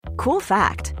Cool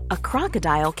fact, a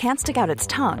crocodile can't stick out its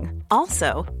tongue.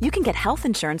 Also, you can get health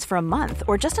insurance for a month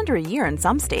or just under a year in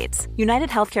some states. United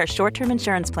Healthcare short-term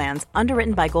insurance plans,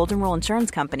 underwritten by Golden Rule Insurance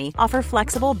Company, offer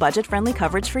flexible, budget-friendly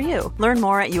coverage for you. Learn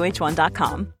more at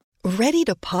uh1.com. Ready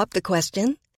to pop the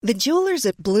question? The jewelers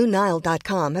at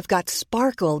BlueNile.com have got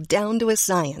sparkle down to a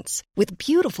science with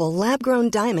beautiful lab-grown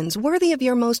diamonds worthy of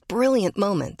your most brilliant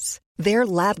moments. Their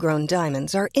lab-grown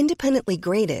diamonds are independently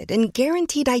graded and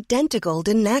guaranteed identical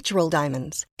to natural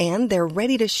diamonds, and they're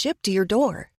ready to ship to your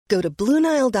door. Go to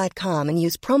BlueNile.com and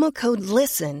use promo code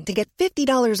LISTEN to get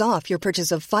 $50 off your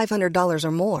purchase of $500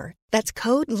 or more. That's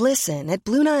code LISTEN at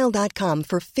BlueNile.com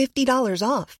for $50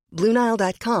 off.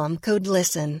 BlueNile.com, code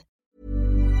LISTEN.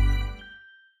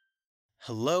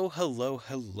 Hello, hello,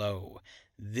 hello.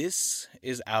 This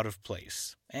is Out of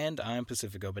Place, and I'm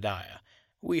Pacific Obadiah.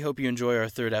 We hope you enjoy our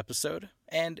third episode,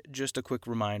 and just a quick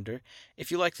reminder,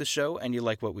 if you like the show and you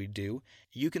like what we do,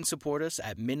 you can support us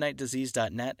at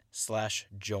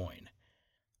midnightdisease.net/join.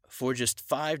 For just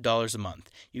 $5 a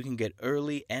month, you can get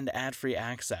early and ad-free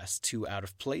access to Out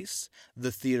of Place,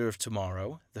 The Theater of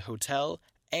Tomorrow, The Hotel,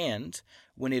 and,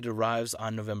 when it arrives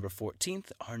on November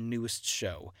 14th, our newest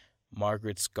show,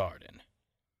 Margaret's Garden.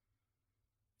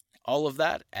 All of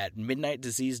that at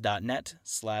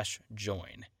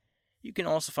midnightdisease.net/join. You can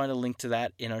also find a link to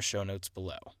that in our show notes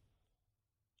below.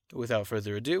 Without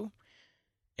further ado,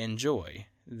 enjoy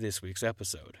this week's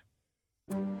episode.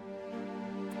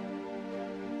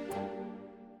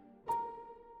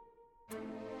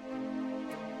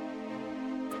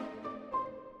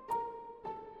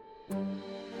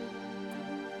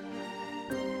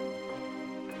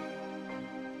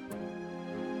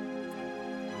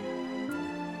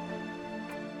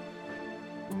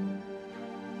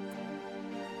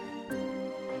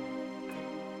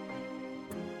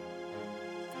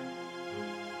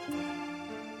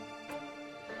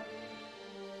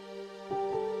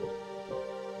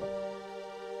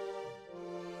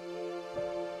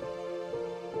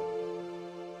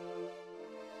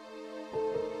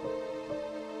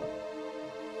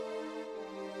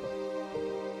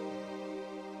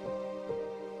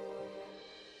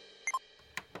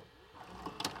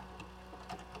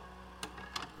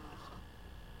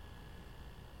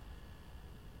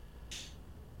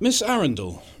 Miss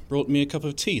Arundel brought me a cup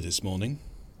of tea this morning.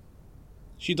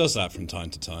 She does that from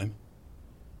time to time.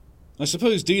 I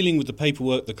suppose dealing with the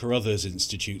paperwork the Carruthers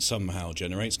Institute somehow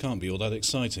generates can't be all that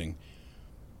exciting.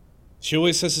 She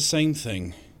always says the same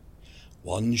thing.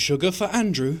 1 sugar for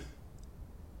Andrew.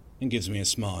 And gives me a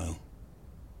smile.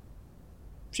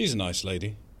 She's a nice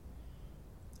lady.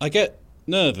 I get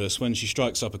nervous when she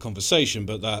strikes up a conversation,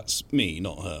 but that's me,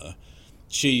 not her.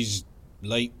 She's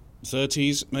late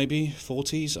 30s, maybe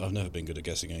 40s. I've never been good at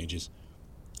guessing ages.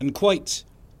 And quite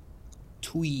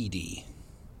tweedy.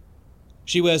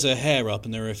 She wears her hair up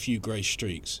and there are a few grey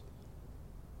streaks.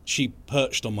 She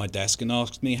perched on my desk and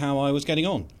asked me how I was getting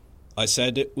on. I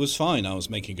said it was fine, I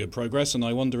was making good progress, and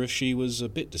I wonder if she was a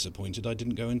bit disappointed I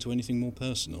didn't go into anything more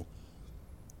personal.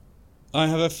 I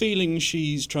have a feeling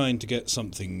she's trying to get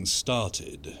something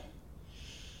started.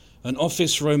 An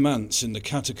office romance in the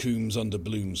catacombs under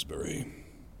Bloomsbury.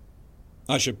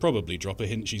 I should probably drop a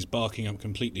hint she's barking up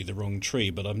completely the wrong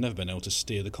tree, but I've never been able to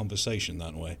steer the conversation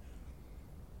that way.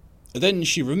 Then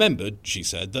she remembered, she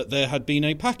said, that there had been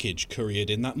a package couriered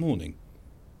in that morning.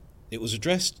 It was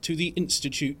addressed to the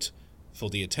Institute for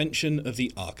the attention of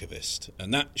the archivist,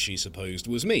 and that, she supposed,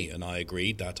 was me, and I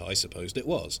agreed that I supposed it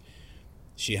was.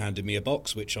 She handed me a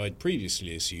box which I'd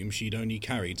previously assumed she'd only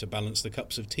carried to balance the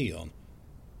cups of tea on.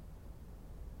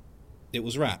 It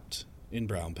was wrapped in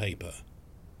brown paper.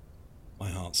 My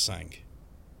heart sank.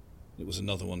 It was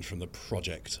another one from the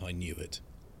project, I knew it.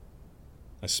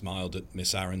 I smiled at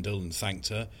Miss Arundel and thanked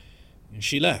her, and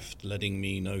she left, letting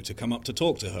me know to come up to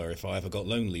talk to her if I ever got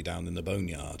lonely down in the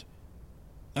boneyard.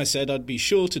 I said I'd be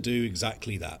sure to do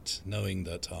exactly that, knowing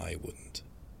that I wouldn't.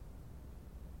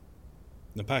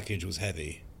 The package was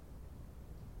heavy.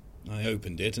 I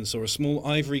opened it and saw a small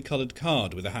ivory-coloured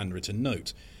card with a handwritten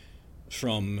note,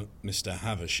 from Mr.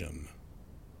 Havisham.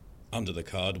 Under the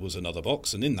card was another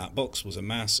box, and in that box was a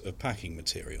mass of packing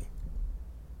material.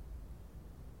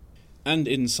 And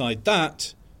inside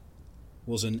that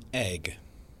was an egg.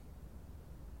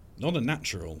 Not a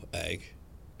natural egg,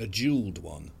 a jewelled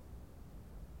one.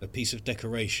 A piece of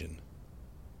decoration.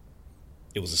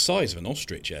 It was the size of an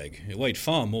ostrich egg. It weighed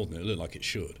far more than it looked like it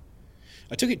should.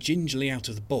 I took it gingerly out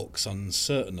of the box,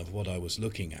 uncertain of what I was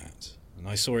looking at, and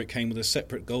I saw it came with a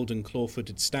separate golden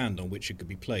claw-footed stand on which it could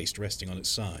be placed, resting on its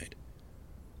side.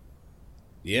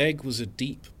 The egg was a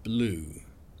deep blue,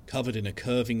 covered in a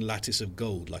curving lattice of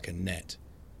gold like a net.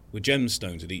 with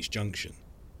gemstones at each junction.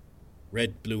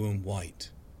 Red, blue and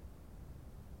white.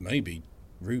 Maybe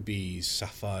rubies,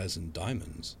 sapphires and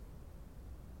diamonds.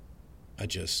 I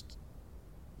just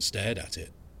stared at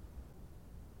it.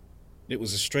 It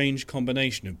was a strange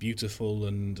combination of beautiful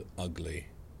and ugly.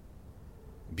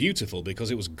 Beautiful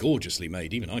because it was gorgeously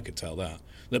made, even I could tell that.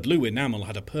 The blue enamel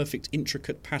had a perfect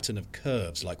intricate pattern of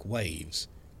curves like waves.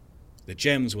 The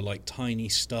gems were like tiny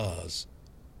stars.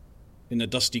 In the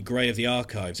dusty grey of the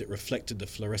archives, it reflected the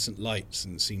fluorescent lights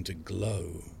and seemed to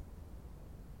glow.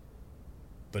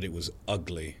 But it was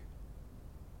ugly,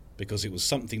 because it was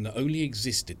something that only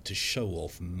existed to show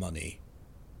off money.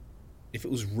 If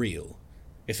it was real,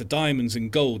 if the diamonds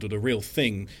and gold were the real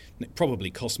thing, it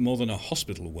probably cost more than a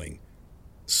hospital wing.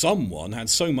 Someone had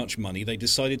so much money they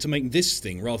decided to make this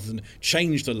thing rather than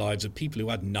change the lives of people who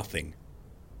had nothing.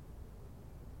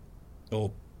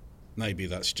 Or maybe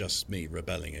that's just me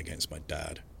rebelling against my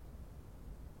dad.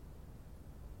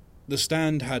 The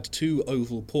stand had 2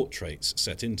 oval portraits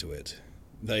set into it.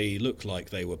 They looked like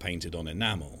they were painted on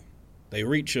enamel. They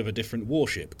were each of a different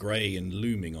warship, grey and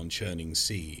looming on churning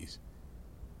seas.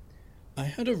 I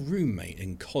had a roommate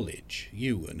in college,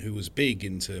 Ewan, who was big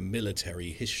into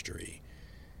military history.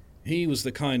 He was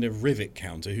the kind of rivet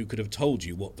counter who could have told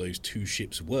you what those 2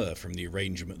 ships were from the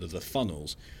arrangement of the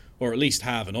funnels, or at least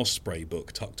have an Osprey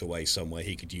book tucked away somewhere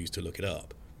he could use to look it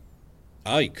up.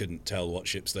 I couldn't tell what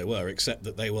ships they were, except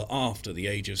that they were after the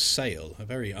age of sail, a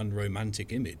very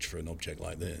unromantic image for an object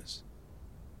like this.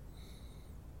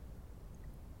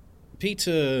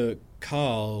 Peter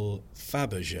Carl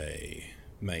Fabergé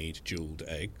made jewelled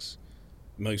eggs,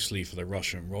 mostly for the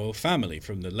Russian royal family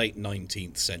from the late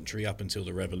 19th century up until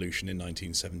the revolution in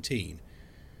 1917.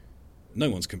 No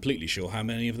one's completely sure how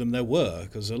many of them there were,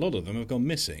 because a lot of them have gone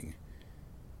missing.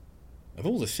 Of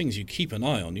all the things you keep an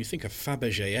eye on, you think a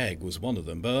Fabergé egg was one of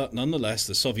them, but nonetheless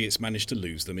the Soviets managed to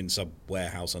lose them in some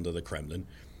warehouse under the Kremlin,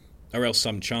 or else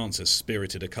some chancer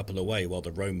spirited a couple away while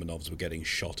the Romanovs were getting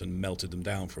shot and melted them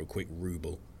down for a quick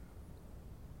ruble.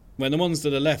 When the ones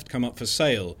that are left come up for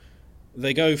sale,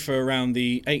 they go for around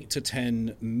the $8 to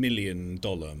 $10 million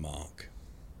mark.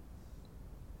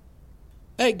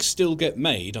 Eggs still get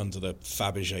made under the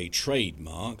Fabergé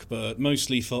trademark, but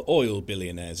mostly for oil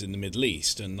billionaires in the Middle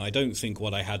East, and I don't think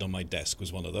what I had on my desk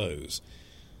was one of those.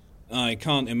 I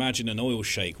can't imagine an oil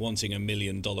sheikh wanting $1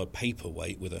 million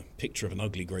paperweight with a picture of an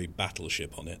ugly grey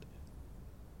battleship on it.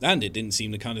 And it didn't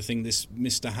seem the kind of thing this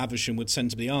Mr. Havisham would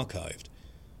send to be archived.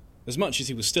 As much as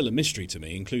he was still a mystery to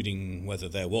me, including whether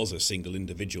there was a single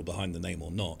individual behind the name or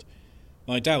not,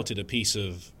 I doubted a piece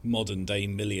of modern-day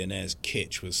millionaire's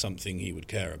kitsch was something he would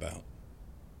care about.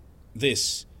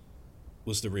 This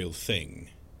was the real thing,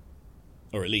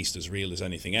 or at least as real as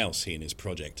anything else he and his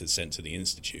project had sent to the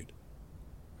Institute.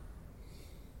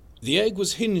 The egg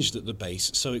was hinged at the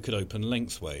base so it could open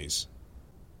lengthways.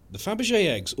 The Fabergé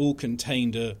eggs all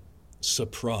contained a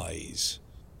surprise,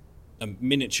 a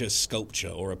miniature sculpture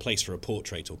or a place for a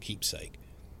portrait or keepsake.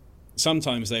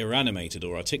 Sometimes they were animated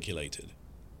or articulated.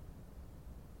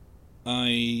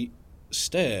 I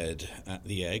stared at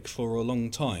the egg for a long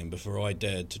time before I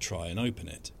dared to try and open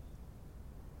it.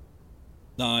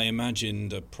 I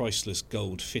imagined a priceless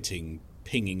gold fitting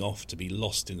pinging off to be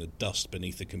lost in the dust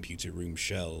beneath the computer room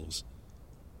shelves.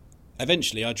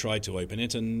 Eventually I tried to open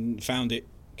it and found it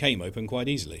came open quite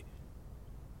easily.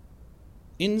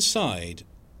 Inside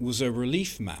was a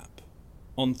relief map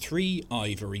on 3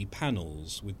 ivory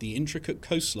panels with the intricate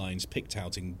coastlines picked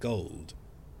out in gold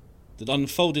that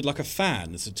unfolded like a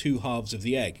fan as the 2 halves of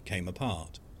the egg came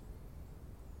apart.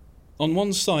 On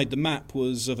one side the map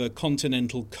was of a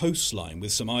continental coastline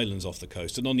with some islands off the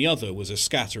coast, and on the other was a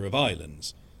scatter of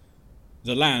islands.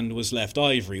 The land was left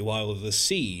ivory while the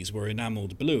seas were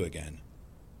enamelled blue again.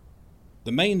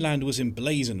 The mainland was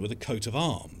emblazoned with a coat of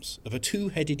arms, of a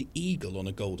 2-headed eagle on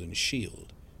a golden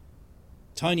shield.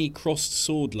 Tiny crossed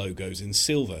sword logos in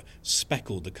silver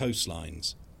speckled the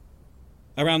coastlines.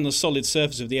 Around the solid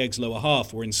surface of the egg's lower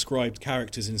half were inscribed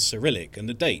characters in Cyrillic and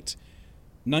the date,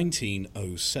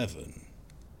 1907.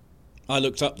 I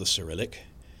looked up the Cyrillic.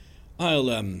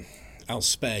 I'll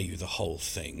spare you the whole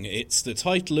thing. It's the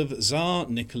title of Tsar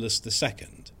Nicholas II,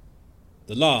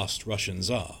 the last Russian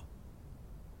Tsar.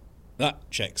 That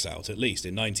checks out. At least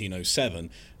in 1907,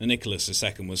 Nicholas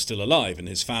II was still alive and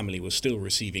his family was still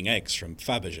receiving eggs from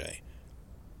Fabergé.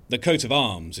 The coat of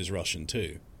arms is Russian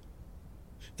too.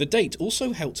 The date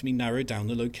also helped me narrow down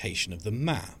the location of the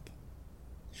map.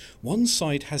 One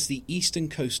side has the eastern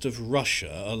coast of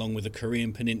Russia along with the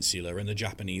Korean peninsula and the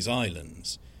Japanese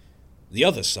islands. The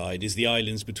other side is the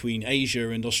islands between Asia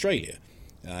and Australia,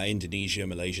 Indonesia,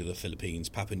 Malaysia, the Philippines,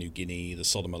 Papua New Guinea, the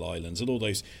Solomon Islands, and all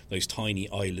those tiny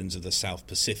islands of the South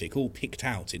Pacific, all picked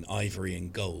out in ivory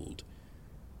and gold.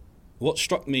 What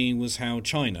struck me was how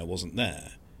China wasn't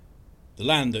there. The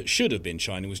land that should have been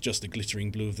China was just the glittering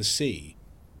blue of the sea.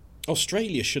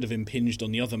 Australia should have impinged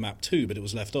on the other map too, but it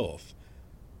was left off.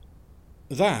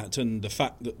 That, and the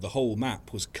fact that the whole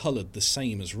map was coloured the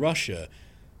same as Russia,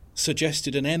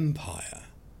 suggested an empire,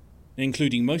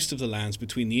 including most of the lands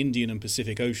between the Indian and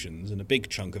Pacific Oceans and a big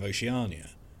chunk of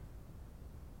Oceania.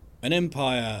 An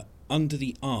empire under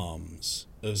the arms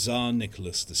of Tsar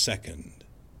Nicholas II.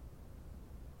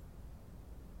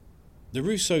 The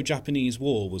Russo-Japanese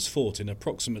War was fought in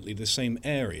approximately the same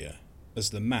area as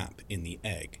the map in the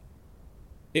egg.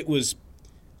 It was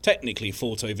technically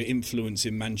fought over influence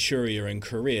in Manchuria and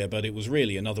Korea, but it was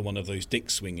really another one of those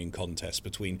dick-swinging contests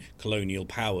between colonial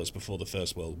powers before the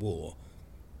First World War.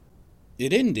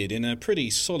 It ended in a pretty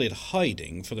solid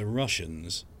hiding for the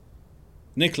Russians.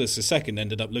 Nicholas II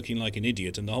ended up looking like an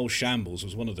idiot, and the whole shambles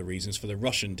was one of the reasons for the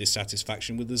Russian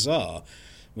dissatisfaction with the Tsar,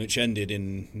 which ended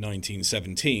in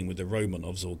 1917 with the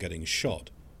Romanovs all getting shot.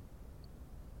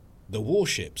 The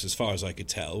warships, as far as I could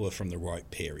tell, were from the right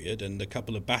period, and a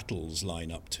couple of battles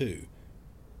line up too.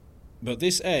 But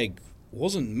this egg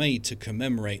wasn't made to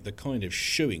commemorate the kind of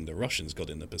shooing the Russians got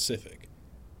in the Pacific.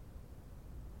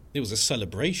 It was a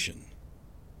celebration.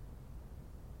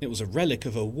 It was a relic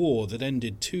of a war that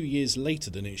ended 2 years later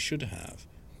than it should have,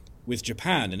 with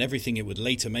Japan and everything it would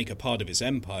later make a part of its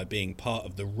empire being part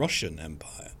of the Russian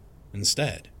Empire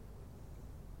instead.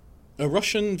 A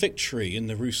Russian victory in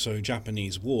the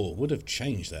Russo-Japanese War would have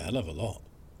changed a hell of a lot.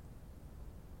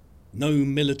 No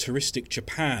militaristic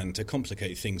Japan to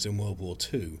complicate things in World War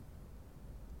II.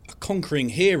 A conquering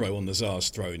hero on the Tsar's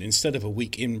throne instead of a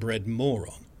weak inbred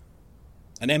moron.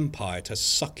 An empire to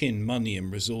suck in money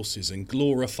and resources and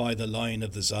glorify the line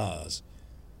of the Tsars.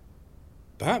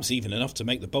 Perhaps even enough to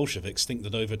make the Bolsheviks think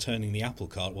that overturning the apple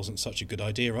cart wasn't such a good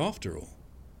idea after all.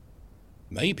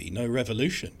 Maybe no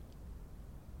revolution.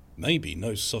 Maybe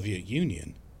no Soviet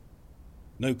Union.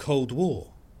 No Cold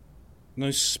War. No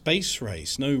space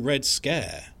race. No Red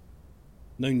Scare.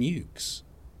 No nukes.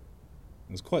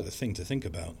 It was quite the thing to think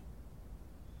about.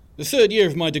 The third year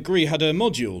of my degree had a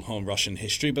module on Russian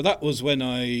history, but that was when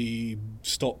I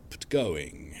stopped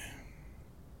going.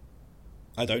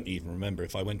 I don't even remember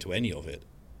if I went to any of it.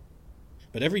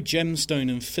 But every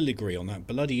gemstone and filigree on that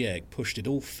bloody egg pushed it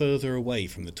all further away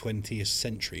from the 20th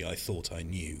century I thought I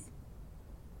knew.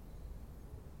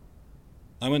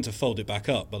 I went to fold it back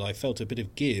up, but I felt a bit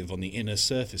of give on the inner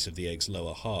surface of the egg's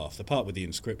lower half, the part with the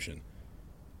inscription.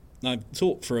 I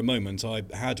thought for a moment I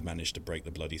had managed to break the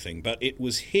bloody thing, but it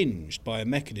was hinged by a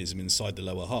mechanism inside the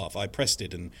lower half. I pressed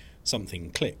it and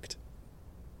something clicked.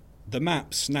 The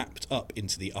map snapped up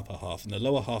into the upper half and the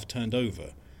lower half turned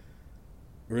over,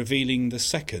 revealing the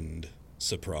second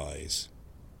surprise,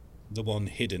 the one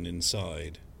hidden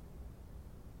inside.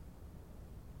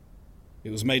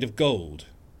 It was made of gold,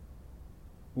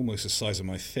 almost the size of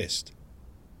my fist,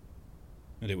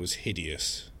 and it was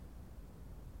hideous.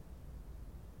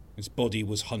 Its body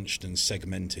was hunched and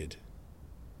segmented.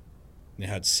 It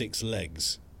had 6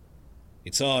 legs.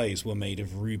 Its eyes were made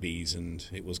of rubies, and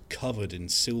it was covered in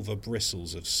silver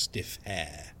bristles of stiff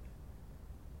hair.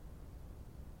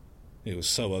 It was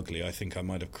so ugly I think I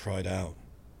might have cried out.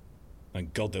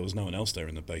 Thank God there was no one else there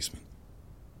in the basement.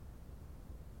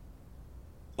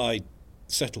 I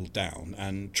settled down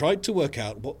and tried to work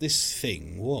out what this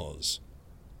thing was.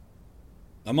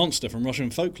 A monster from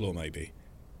Russian folklore, maybe.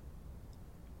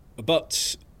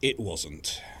 But it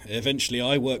wasn't. Eventually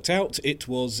I worked out it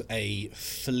was a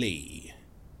flea.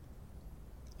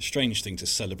 A strange thing to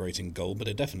celebrate in gold, but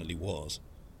it definitely was.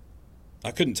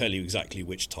 I couldn't tell you exactly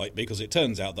which type, because it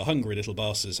turns out the hungry little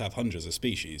bastards have hundreds of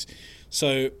species.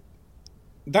 So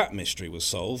that mystery was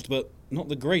solved, but not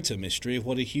the greater mystery of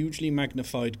what a hugely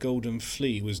magnified golden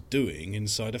flea was doing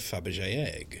inside a Fabergé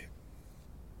egg.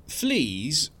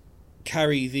 Fleas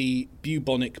carry the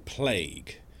bubonic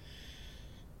plague,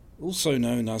 also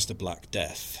known as the Black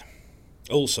Death.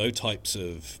 Also types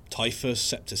of typhus,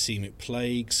 septicemic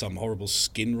plague, some horrible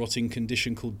skin-rotting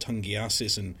condition called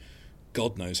tungiasis, and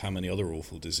God knows how many other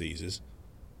awful diseases.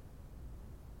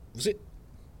 Was it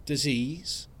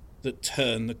disease that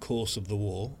turned the course of the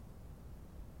war?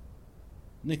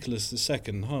 Nicholas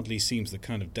II hardly seems the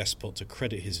kind of despot to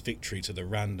credit his victory to the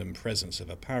random presence of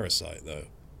a parasite, though.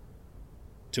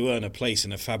 To earn a place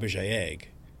in a Fabergé egg,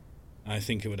 I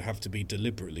think it would have to be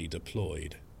deliberately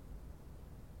deployed.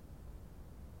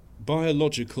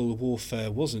 Biological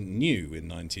warfare wasn't new in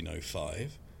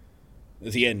 1905.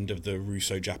 the end of the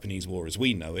Russo-Japanese War as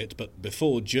we know it, but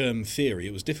before germ theory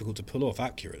it was difficult to pull off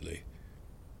accurately.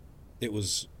 It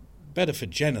was better for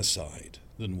genocide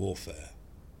than warfare.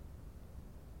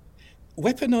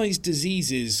 Weaponized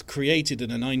diseases created in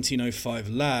a 1905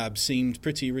 lab seemed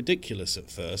pretty ridiculous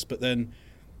at first, but then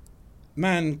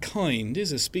mankind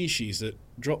is a species that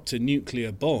dropped a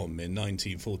nuclear bomb in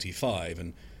 1945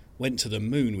 and went to the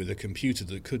moon with a computer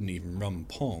that couldn't even run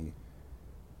Pong.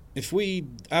 If we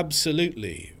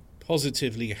absolutely,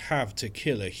 positively have to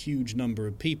kill a huge number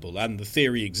of people, and the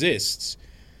theory exists,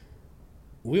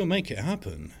 we'll make it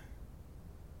happen.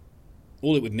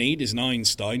 All it would need is an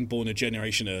Einstein born a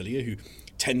generation earlier who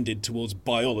tended towards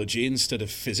biology instead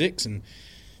of physics, and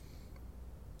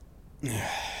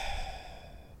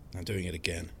I'm doing it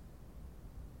again.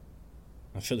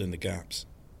 I fill in the gaps.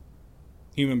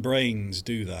 Human brains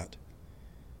do that.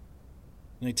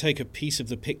 They take a piece of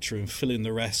the picture and fill in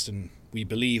the rest, and we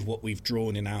believe what we've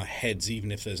drawn in our heads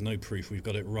even if there's no proof we've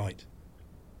got it right.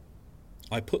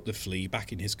 I put the flea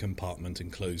back in his compartment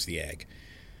and closed the egg.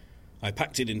 I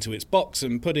packed it into its box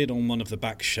and put it on one of the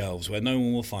back shelves where no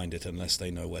one will find it unless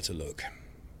they know where to look.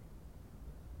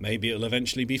 Maybe it'll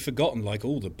eventually be forgotten like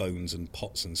all the bones and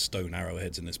pots and stone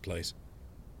arrowheads in this place.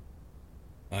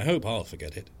 I hope I'll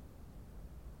forget it.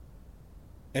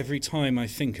 Every time I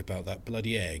think about that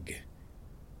bloody egg,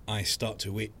 I start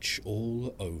to itch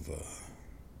all over.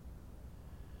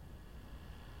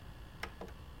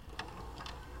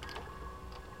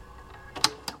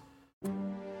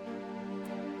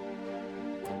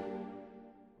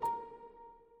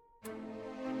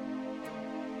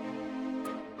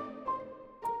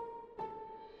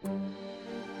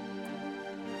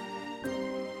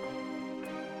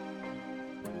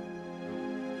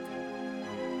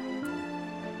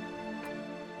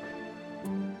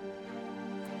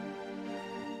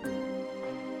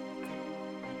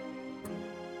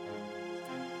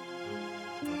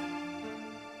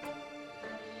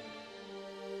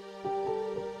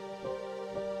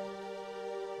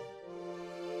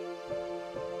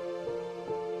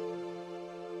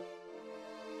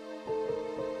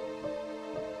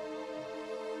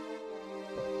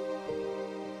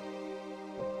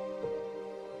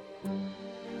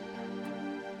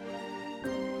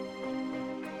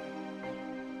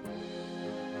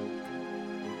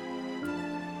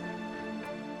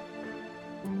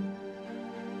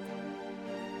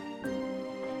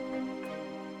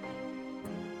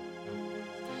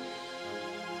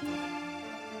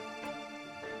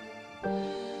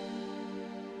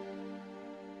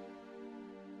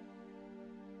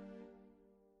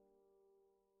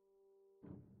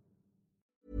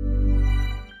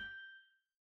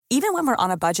 Even when we're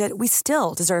on a budget, we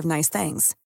still deserve nice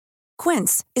things.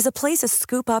 Quince is a place to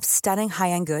scoop up stunning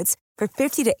high-end goods for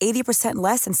 50 to 80%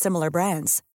 less than similar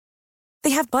brands. They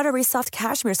have buttery soft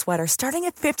cashmere sweaters starting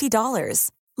at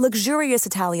 $50, luxurious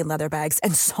Italian leather bags,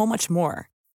 and so much more.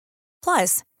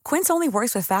 Plus, Quince only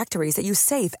works with factories that use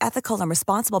safe, ethical, and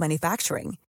responsible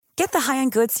manufacturing. Get the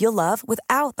high-end goods you'll love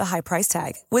without the high price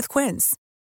tag with Quince.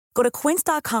 Go to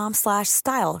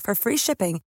quince.com/style for free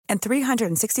shipping and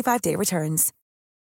 365-day returns.